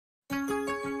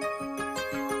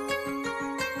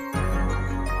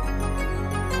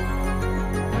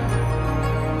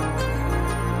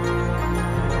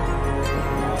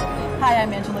Hi,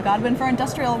 I'm Angela Godwin for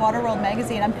Industrial Waterworld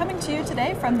Magazine. I'm coming to you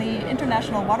today from the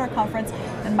International Water Conference,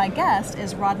 and my guest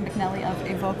is Rod McNelly of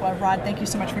Evoqua. Rod, thank you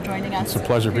so much for joining us. It's a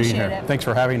pleasure being here. It. Thanks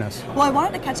for having us. Well, I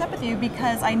wanted to catch up with you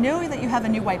because I know that you have a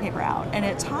new white paper out, and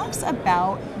it talks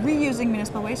about reusing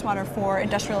municipal wastewater for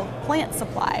industrial plant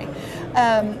supply.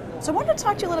 So I wanted to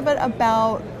talk to you a little bit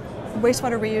about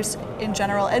wastewater reuse in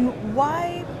general, and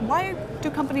why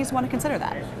do companies want to consider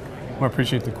that? Well, I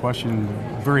appreciate the question.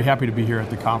 Very happy to be here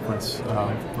at the conference,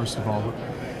 first of all.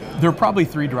 There are probably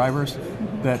three drivers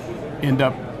that end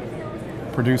up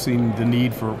producing the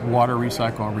need for water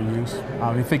recycle and reuse.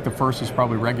 I think the first is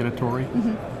probably regulatory.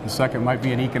 The second might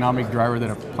be an economic driver that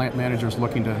a plant manager is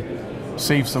looking to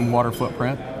save some water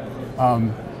footprint.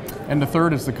 And the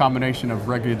third is the combination of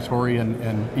regulatory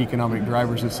and economic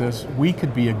drivers that says we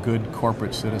could be a good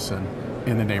corporate citizen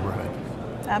in the neighborhood.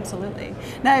 Absolutely.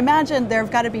 Now I imagine there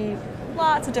have got to be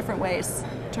lots of different ways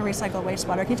to recycle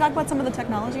wastewater. Can you talk about some of the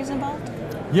technologies involved?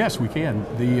 Yes, we can.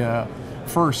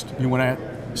 First, you want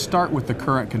to start with the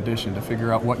current condition to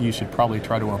figure out what you should probably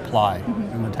try to apply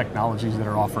in the technologies that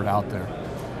are offered out there.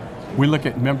 We look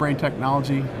at membrane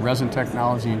technology, resin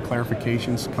technology, and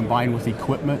clarifications combined with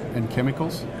equipment and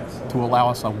chemicals to allow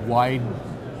us a wide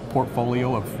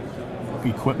portfolio of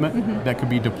equipment that could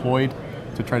be deployed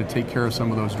to try to take care of some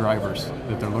of those drivers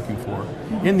that they're looking for.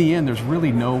 In the end, there's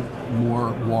really no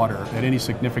more water at any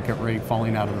significant rate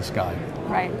falling out of the sky.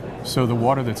 Right. So the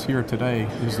water that's here today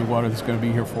is the water that's going to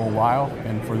be here for a while,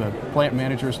 and for the plant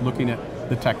managers looking at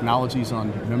the technologies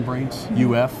on membranes,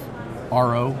 UF,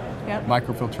 RO,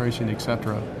 microfiltration,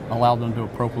 etc., allow them to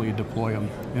appropriately deploy them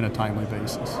in a timely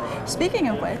basis. Speaking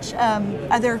of which,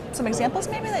 are there some examples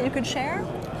maybe that you could share?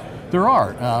 There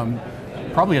are.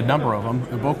 Probably a number of them.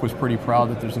 Evoqua was pretty proud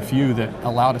that there's a few that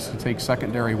allowed us to take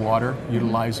secondary water,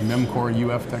 utilize MEMCOR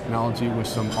UF technology with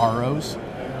some ROs,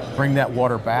 bring that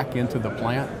water back into the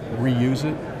plant, reuse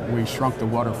it. We shrunk the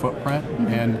water footprint,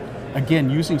 and again,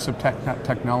 using some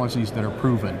technologies that are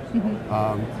proven.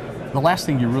 The last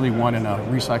thing you really want in a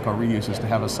recycle reuse is to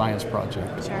have a science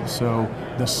project. Sure. So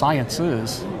the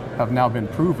sciences have now been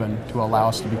proven to allow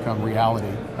us to become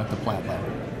reality at the plant level.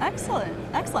 Excellent,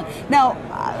 excellent. Now,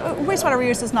 wastewater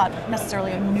reuse is not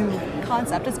necessarily a new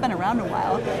concept. It's been around a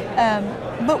while.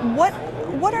 But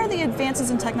what are the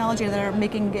advances in technology that are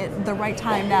making it the right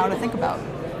time now to think about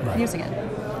using it?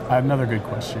 Another good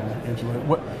question,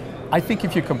 Angela. I think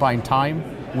if you combine time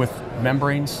with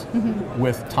membranes,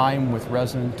 with time with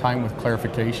resin, time with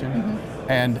clarification,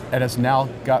 and it has now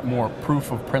got more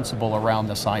proof of principle around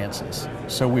the sciences.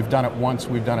 So we've done it once,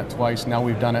 we've done it twice, now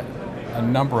we've done it a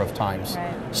number of times.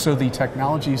 Right. So the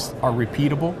technologies are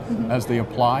repeatable as they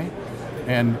apply,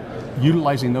 and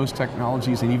utilizing those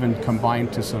technologies and even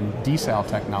combined to some desal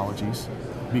technologies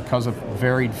because of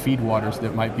varied feed waters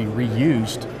that might be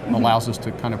reused allows us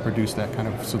to kind of produce that kind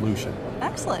of solution.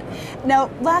 Excellent. Now,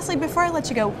 lastly, before I let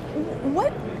you go,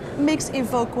 what makes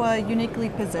Evoqua uniquely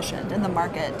positioned in the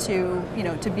market to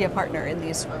be a partner in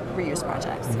these reuse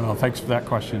projects? Well, thanks for that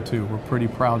question too. We're pretty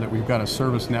proud that we've got a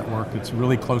service network that's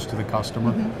really close to the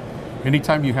customer.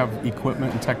 Anytime you have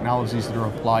equipment and technologies that are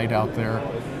applied out there,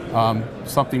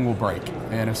 something will break.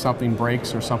 And if something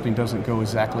breaks or something doesn't go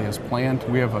exactly as planned,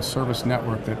 we have a service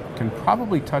network that can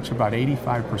probably touch about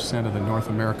 85% of the North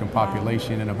American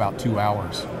population in about 2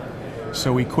 hours.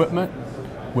 So equipment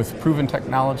with proven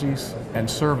technologies and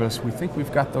service, we think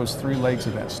we've got those three legs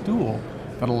of that stool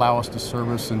that allow us to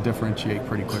service and differentiate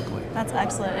pretty quickly. That's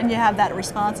excellent. And you have that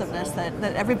responsiveness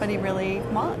that everybody really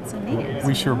wants and needs.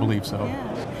 We sure believe so.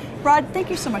 Yeah. Rod, thank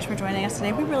you so much for joining us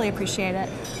today. We really appreciate it.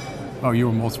 Oh, you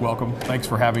were most welcome. Thanks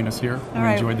for having us here. We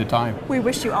enjoyed the time. We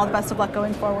wish you all the best of luck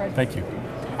going forward. Thank you.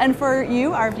 And for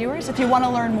you, our viewers, if you want to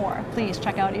learn more, please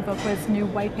check out Evoqua's new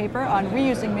white paper on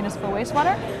reusing municipal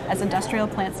wastewater as industrial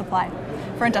plant supply.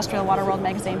 For Industrial Waterworld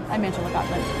Magazine, I'm Angela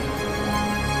Godwin.